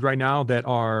the world right now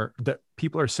that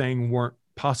people are saying weren't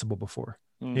possible before.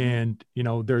 And,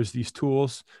 there's these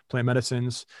tools, plant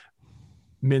medicines,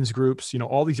 men's groups,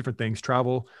 all these different things,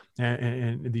 travel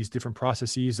and these different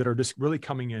processes that are just really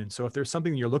coming in. So if there's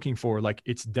something you're looking for, like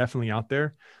it's definitely out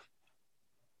there,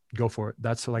 go for it.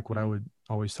 That's like what I would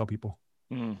always tell people.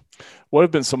 What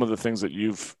have been some of the things that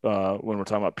you've, when we're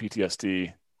talking about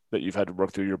PTSD, that you've had to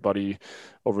work through? Your buddy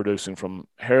overdosing from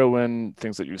heroin,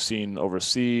 things that you've seen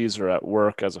overseas or at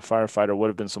work as a firefighter? What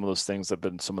have been some of those things that have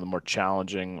been some of the more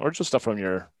challenging, or just stuff from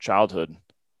your childhood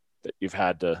that you've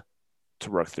had to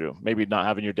work through? Maybe not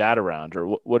having your dad around, or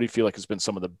what do you feel like has been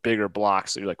some of the bigger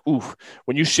blocks that you're like, ooh,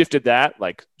 when you shifted that,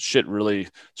 like shit really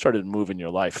started to move in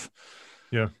your life?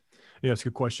 Yeah. It's a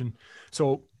good question.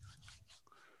 So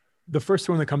the first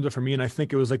one that comes up for me, and I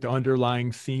think it was like the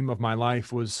underlying theme of my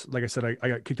life, was, like I said, I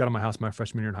got kicked out of my house my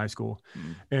freshman year in high school.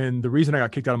 And the reason I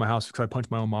got kicked out of my house was because I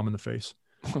punched my own mom in the face.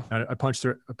 I punched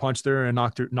her and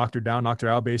knocked her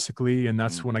out basically. And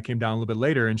that's when I came down a little bit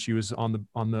later, and she was on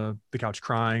the couch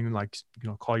crying, like,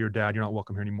 call your dad, you're not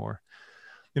welcome here anymore.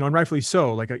 And rightfully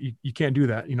so. Like you can't do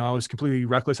that. I was completely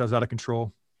reckless. I was out of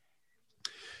control.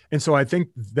 And so I think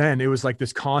then it was like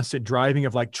this constant driving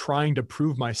of like trying to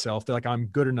prove myself that like I'm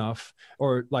good enough,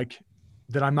 or like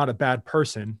that I'm not a bad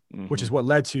person, which is what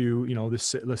led to,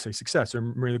 this, let's say, success, or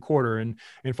Marine of the Quarter and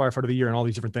Firefighter of the Year and all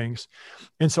these different things.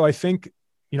 And so I think,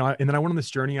 and then I went on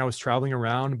this journey. I was traveling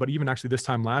around, but even actually this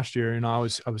time last year, I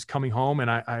was coming home,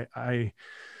 and I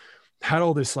had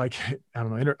all this, like, I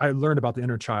don't know, I learned about the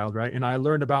inner child, right? And I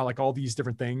learned about like all these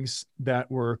different things that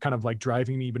were kind of like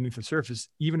driving me beneath the surface,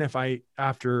 even if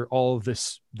after all of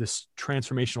this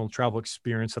transformational travel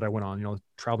experience that I went on,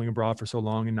 traveling abroad for so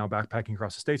long and now backpacking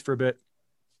across the States for a bit.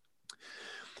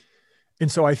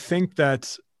 And so I think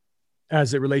that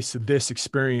as it relates to this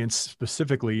experience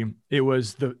specifically, it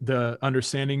was the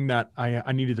understanding that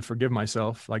I needed to forgive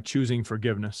myself, like choosing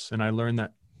forgiveness. And I learned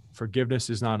that forgiveness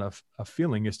is not a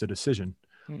feeling, it's a decision.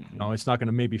 It's not going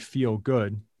to maybe feel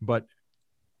good, but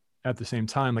at the same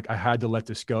time, like I had to let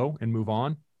this go and move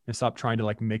on and stop trying to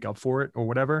like make up for it or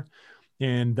whatever.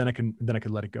 And then I could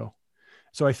let it go.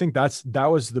 So I think that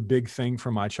was the big thing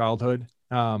from my childhood.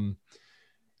 And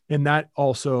that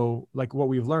also, like what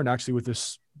we've learned actually with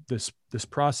this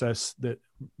process that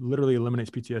literally eliminates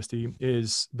PTSD,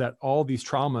 is that all these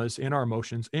traumas and our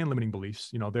emotions and limiting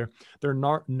beliefs, they're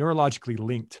not neurologically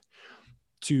linked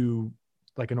to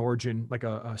like an origin, like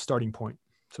a starting point.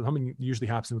 So something usually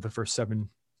happens with the first 7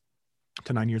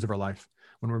 to 9 years of our life,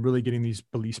 when we're really getting these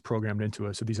beliefs programmed into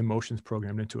us, or these emotions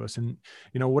programmed into us. And,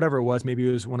 whatever it was, maybe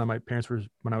it was when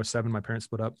I was 7, my parents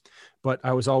split up, but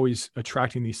I was always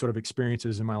attracting these sort of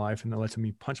experiences in my life, and that led to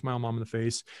me punch my own mom in the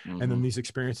face. And then these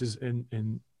experiences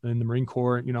in the Marine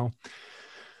Corps,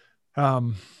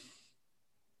 I'm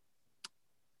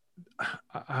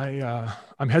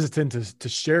hesitant to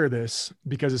share this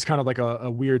because it's kind of like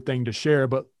a weird thing to share,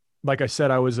 but like I said,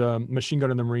 I was a machine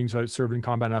gunner in the Marines. I served in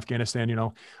combat in Afghanistan.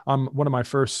 One of my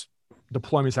first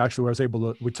deployments, actually,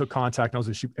 where we took contact and I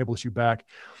was able to shoot back.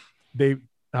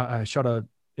 I shot a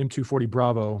M240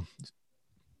 Bravo.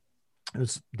 It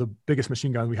was the biggest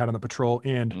machine gun we had on the patrol,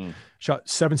 and shot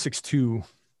 7.62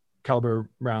 caliber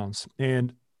rounds.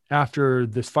 And after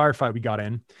this firefight we got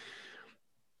in,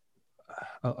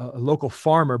 a local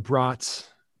farmer brought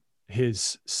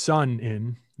his son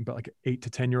in, about like an 8 to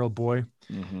 10-year-old boy.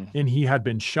 And he had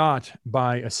been shot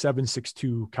by a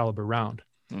 7.62 caliber round.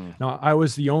 Now I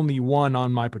was the only one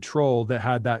on my patrol that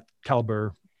had that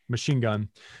caliber machine gun.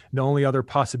 The only other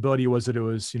possibility was that it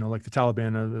was, like the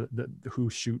Taliban who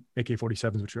shoot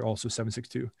AK-47s, which are also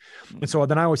 7.62. And so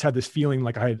then I always had this feeling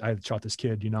like I had shot this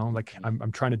kid, like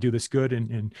I'm trying to do this good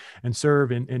and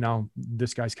serve. And now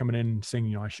this guy's coming in and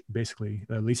saying, basically,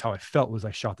 at least how I felt was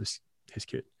I shot his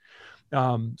kid.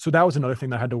 So that was another thing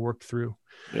that I had to work through.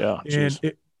 Yeah.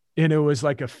 And it was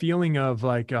like a feeling of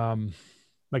like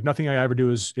nothing I ever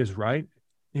do is right.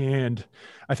 And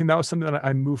I think that was something that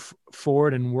I moved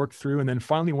forward and worked through. And then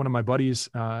finally, one of my buddies,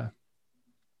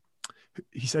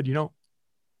 he said,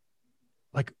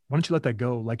 like, why don't you let that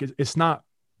go? Like, it's not,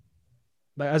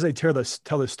 like, as I tell this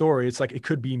story, it's like, it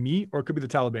could be me or it could be the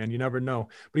Taliban. You never know.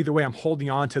 But either way, I'm holding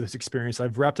on to this experience.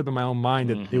 I've wrapped up in my own mind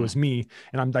that it was me,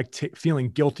 and I'm like feeling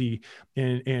guilty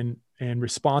and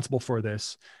responsible for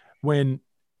this, when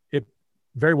it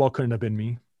very well couldn't have been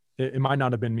me. It might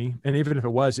not have been me. And even if it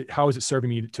was, how is it serving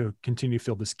me to continue to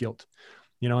feel this guilt?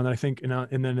 And I think,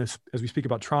 and then as we speak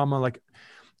about trauma, like,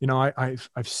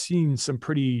 I've seen some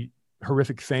pretty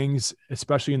horrific things,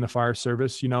 especially in the fire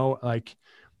service,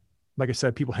 like I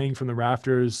said, people hanging from the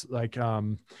rafters, like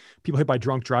people hit by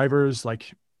drunk drivers,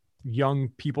 like young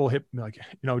people hit, like,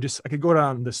 just, I could go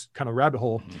down this kind of rabbit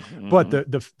hole. But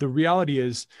the reality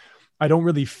is, I don't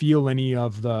really feel any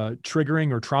of the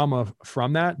triggering or trauma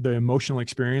from that, the emotional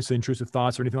experience, the intrusive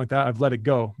thoughts or anything like that. I've let it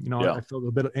go. You know, Yeah. I felt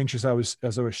a bit anxious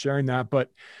as I was sharing that, but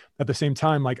at the same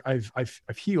time, like I've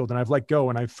healed and I've let go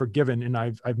and I've forgiven and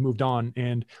I've moved on,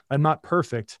 and I'm not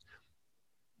perfect,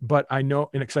 but I know,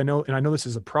 and because I know this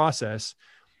is a process,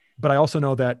 but I also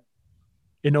know that,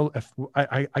 you know, if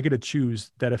I get to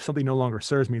choose that if something no longer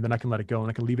serves me, then I can let it go and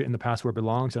I can leave it in the past where it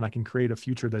belongs, and I can create a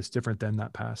future that's different than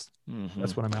that past. Mm-hmm.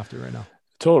 That's what I'm after right now.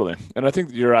 Totally. And I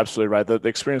think you're absolutely right. The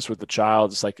experience with the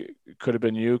child is like, it could have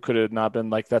been you, could have not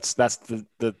been. Like, that's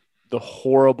the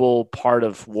horrible part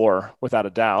of war, without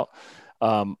a doubt.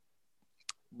 Um,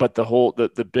 but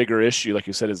the bigger issue, like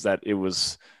you said, is that it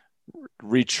was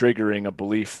re-triggering a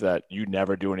belief that you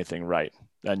never do anything right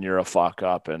and you're a fuck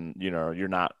up and, you know, you're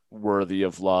not worthy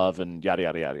of love and yada,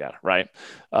 yada, yada, yada. Right.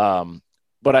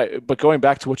 But going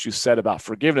back to what you said about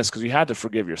forgiveness, because you had to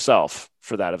forgive yourself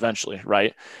for that eventually.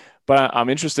 Right. But I'm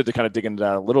interested to kind of dig into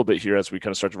that a little bit here as we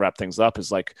kind of start to wrap things up.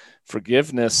 Is like,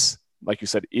 forgiveness, like you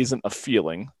said, isn't a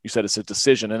feeling. You said it's a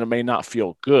decision, and it may not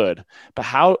feel good. But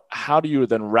how do you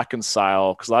then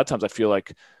reconcile? Because a lot of times I feel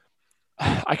like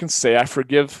I can say I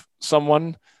forgive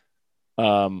someone,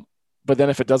 but then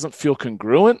if it doesn't feel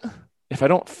congruent, if I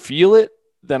don't feel it,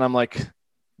 then I'm like,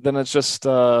 then it's just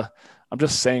I'm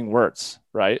just saying words,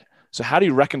 right? So how do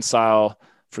you reconcile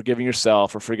forgiving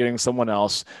yourself or forgetting someone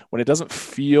else when it doesn't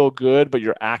feel good, but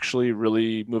you're actually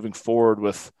really moving forward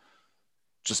with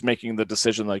just making the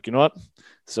decision, like, you know what,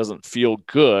 this doesn't feel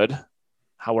good.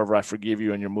 However, I forgive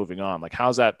you, and you're moving on. Like,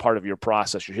 how's that part of your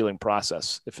process, your healing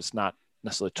process, if it's not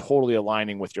necessarily totally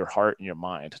aligning with your heart and your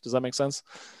mind? Does that make sense?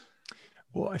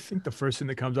 Well, I think the first thing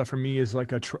that comes up for me is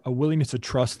like a willingness to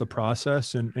trust the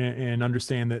process and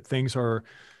understand that things are,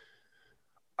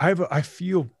 I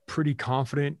feel pretty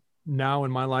confident now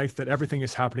in my life that everything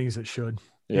is happening as it should.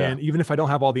 Yeah. And even if I don't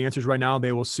have all the answers right now,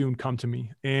 they will soon come to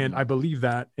me. And I believe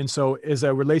that. And so as it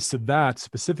relates to that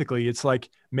specifically, it's like,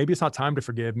 maybe it's not time to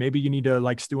forgive. Maybe you need to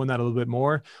like stew on that a little bit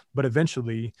more, but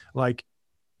eventually, like,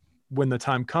 when the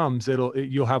time comes,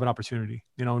 you'll have an opportunity,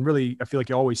 you know, and really, I feel like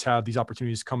you always have these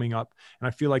opportunities coming up. And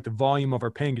I feel like the volume of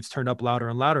our pain gets turned up louder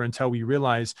and louder until we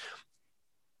realize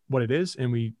what it is.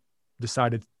 And we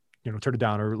decided, you know, turn it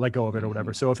down or let go of it or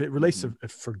whatever. So if it relates to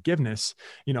forgiveness,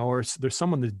 you know, or there's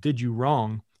someone that did you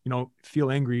wrong, you know,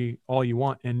 feel angry all you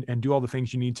want and do all the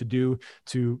things you need to do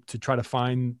to try to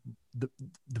find the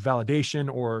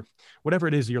validation or whatever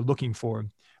it is that you're looking for.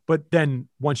 But then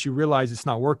once you realize it's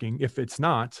not working, if it's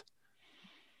not,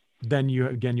 then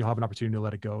you'll have an opportunity to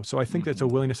let it go. So I think that's a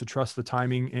willingness to trust the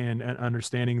timing and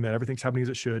understanding that everything's happening as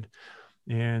it should.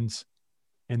 And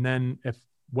then if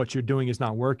what you're doing is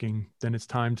not working, then it's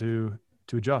time to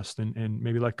adjust and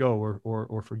maybe let go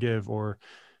or forgive or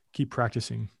keep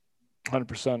practicing.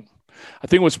 100%. I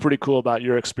think what's pretty cool about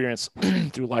your experience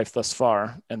through life thus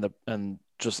far, and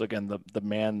just again, the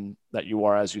man that you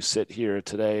are as you sit here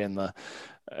today, and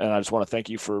I just want to thank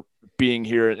you for being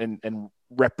here and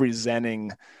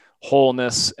representing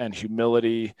wholeness and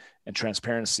humility and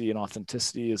transparency and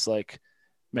authenticity. Is like,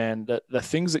 man, the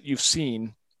things that you've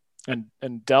seen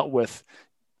and dealt with,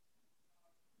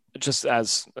 just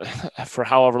as for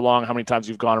however long, how many times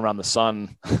you've gone around the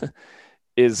sun,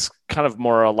 is kind of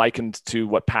more likened to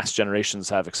what past generations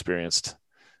have experienced,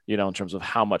 you know, in terms of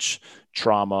how much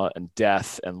trauma and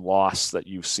death and loss that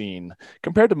you've seen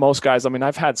compared to most guys. I mean,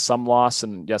 I've had some loss,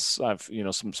 and yes, I've, you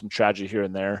know, some tragedy here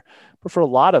and there, but for a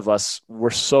lot of us, we're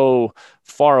so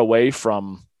far away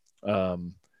from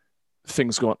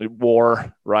things going,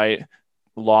 war, right?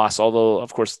 Loss, although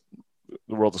of course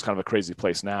the world is kind of a crazy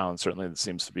place now, and certainly it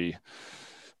seems to be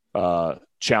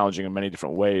challenging in many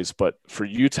different ways. But for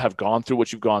you to have gone through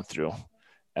what you've gone through,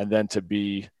 and then to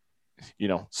be, you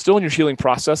know, still in your healing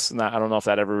process, and that, I don't know if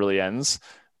that ever really ends,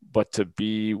 but to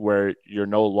be where you're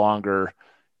no longer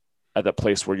at that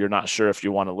place where you're not sure if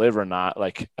you want to live or not,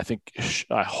 like,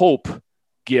 I hope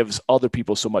gives other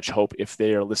people so much hope if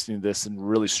they are listening to this and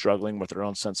really struggling with their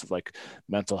own sense of like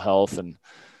mental health and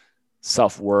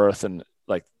self-worth, and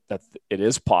like that it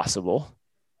is possible.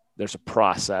 There's a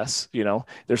process, you know,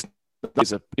 there's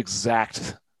an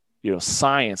exact, you know,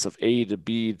 science of A to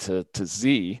B to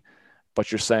Z,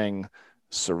 but you're saying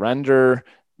surrender,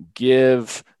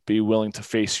 give, be willing to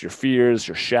face your fears,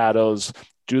 your shadows,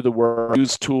 do the work,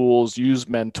 use tools, use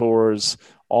mentors,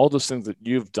 all those things that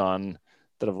you've done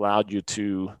that have allowed you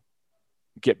to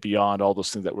get beyond all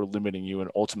those things that were limiting you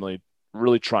and ultimately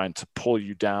really trying to pull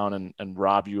you down and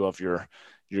rob you of your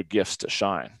gifts to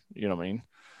shine. You know what I mean?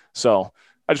 So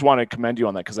I just want to commend you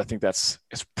on that, because I think it's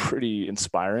pretty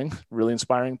inspiring, really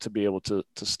inspiring to be able to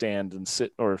stand and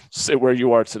sit where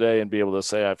you are today and be able to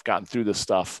say, I've gotten through this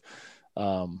stuff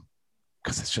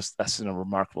Because that's a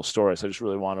remarkable story. So I just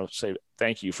really want to say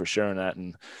thank you for sharing that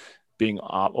and being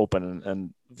open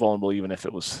and vulnerable, even if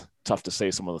it was tough to say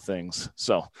some of the things.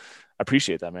 So I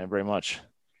appreciate that, man, very much.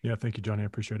 Yeah. Thank you, Johnny. I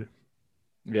appreciate it.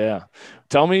 Yeah.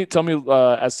 Tell me,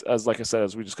 as like I said,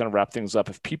 as we just kind of wrap things up,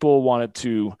 if people wanted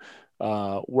to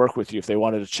work with you, if they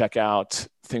wanted to check out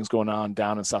things going on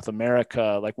down in South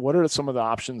America, like what are some of the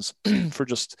options for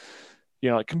just,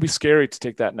 it can be scary to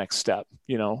take that next step,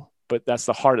 but that's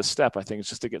the hardest step, I think, is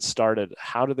just to get started.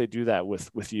 How do they do that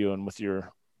with you and with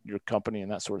your company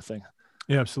and that sort of thing?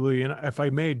 Yeah, absolutely. And if I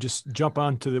may just jump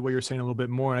on to what you're saying a little bit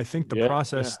more. And I think the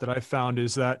process that I found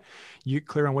is that you get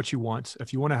clear on what you want.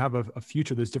 If you want to have a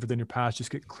future that's different than your past,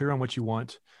 just get clear on what you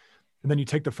want. And then you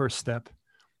take the first step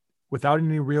without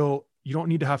any you don't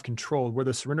need to have control. Where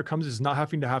the surrender comes is not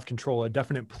having to have control, a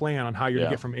definite plan on how you're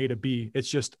gonna get from A to B. It's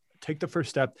just take the first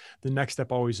step. The next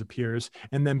step always appears,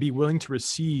 and then be willing to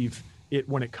receive it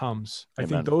when it comes.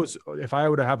 Amen. I think if I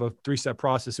were to have a 3-step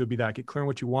process, it would be that: get clear on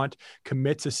what you want,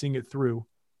 commit to seeing it through,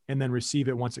 and then receive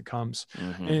it once it comes.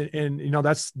 Mm-hmm. And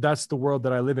that's the world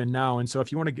that I live in now. And so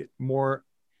if you want to get more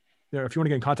there, if you want to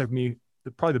get in contact with me,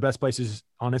 probably the best place is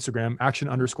on Instagram,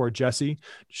 action_Jesse.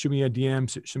 Shoot me a DM,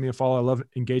 shoot me a follow. I love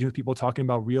engaging with people, talking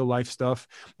about real life stuff.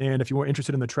 And if you are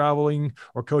interested in the traveling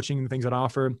or coaching and things that I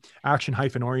offer,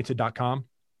 action-oriented.com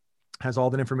has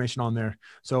all that information on there.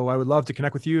 So I would love to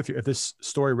connect with you. If this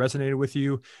story resonated with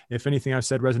you, if anything I've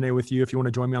said resonated with you, if you want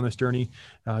to join me on this journey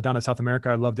down to South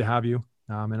America, I'd love to have you.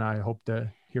 And I hope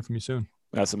to hear from you soon.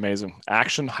 That's amazing.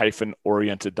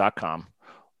 Action-oriented.com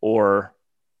or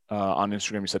on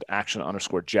Instagram, you said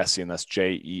action_Jesse, and that's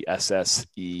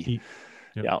JESSE.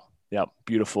 Yep. Yeah.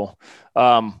 Beautiful.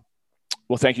 Well,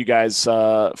 thank you guys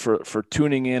for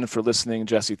tuning in, for listening.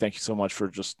 Jesse, thank you so much for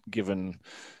just giving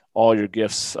all your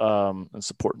gifts and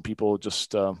supporting people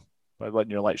just by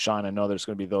letting your light shine. I know there's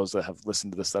going to be those that have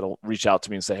listened to this that'll reach out to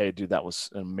me and say, hey, dude, that was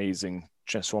an amazing,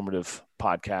 transformative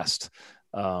podcast.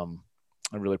 I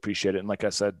really appreciate it. And like I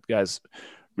said, guys,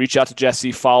 reach out to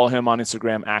Jesse, follow him on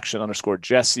Instagram,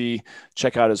 action_Jesse,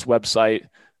 check out his website.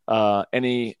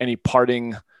 Any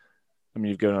parting,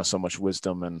 you've given us so much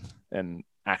wisdom and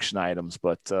action items,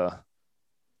 but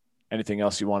anything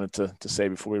else you wanted to say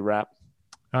before we wrap?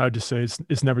 I would just say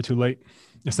it's never too late.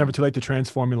 It's never too late to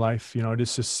transform your life.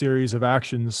 Just a series of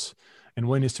actions and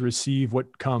willingness to receive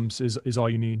what comes is all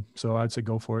you need. So I'd say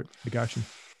go for it. Take action.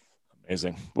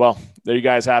 Amazing. Well, there you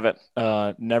guys have it.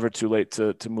 Never too late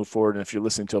to move forward. And if you're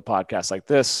listening to a podcast like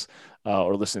this,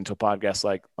 or listening to a podcast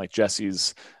like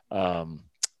Jesse's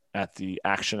at the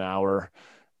Action Hour,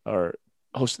 or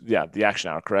the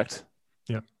Action Hour, correct?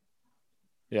 Yeah.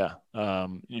 Yeah.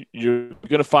 You're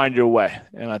going to find your way.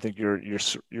 And I think you're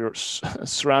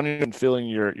surrounding and filling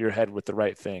your head with the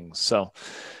right things. So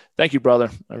thank you, brother.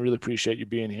 I really appreciate you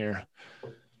being here.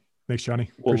 Thanks, Johnny.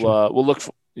 We'll look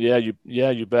for, you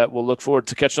bet. We'll look forward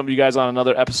to catching up with you guys on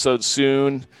another episode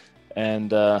soon. And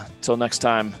till next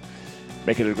time,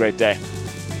 make it a great day.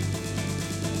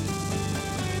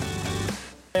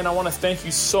 And I want to thank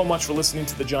you so much for listening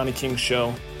to The Johnny King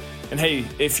Show. And hey,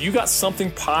 if you got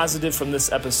something positive from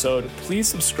this episode, please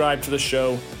subscribe to the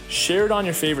show, share it on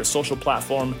your favorite social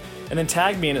platform, and then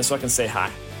tag me in it so I can say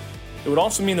hi. It would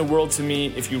also mean the world to me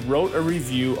if you wrote a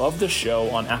review of the show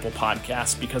on Apple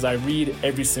Podcasts, because I read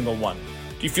every single one.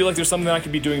 Do you feel like there's something that I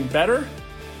could be doing better?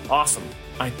 Awesome.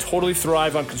 I totally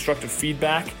thrive on constructive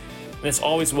feedback, and it's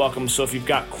always welcome. So if you've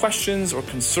got questions or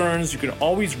concerns, you can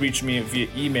always reach me via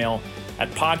email at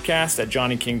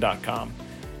podcast@johnnyking.com.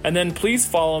 And then please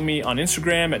follow me on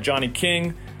Instagram at Johnny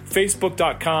King,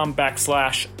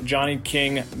 Facebook.com/Johnny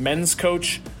King Men's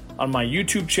Coach, on my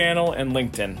YouTube channel and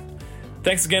LinkedIn.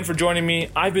 Thanks again for joining me.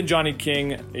 I've been Johnny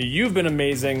King. You've been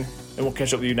amazing, and we'll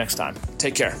catch up with you next time.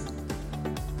 Take care.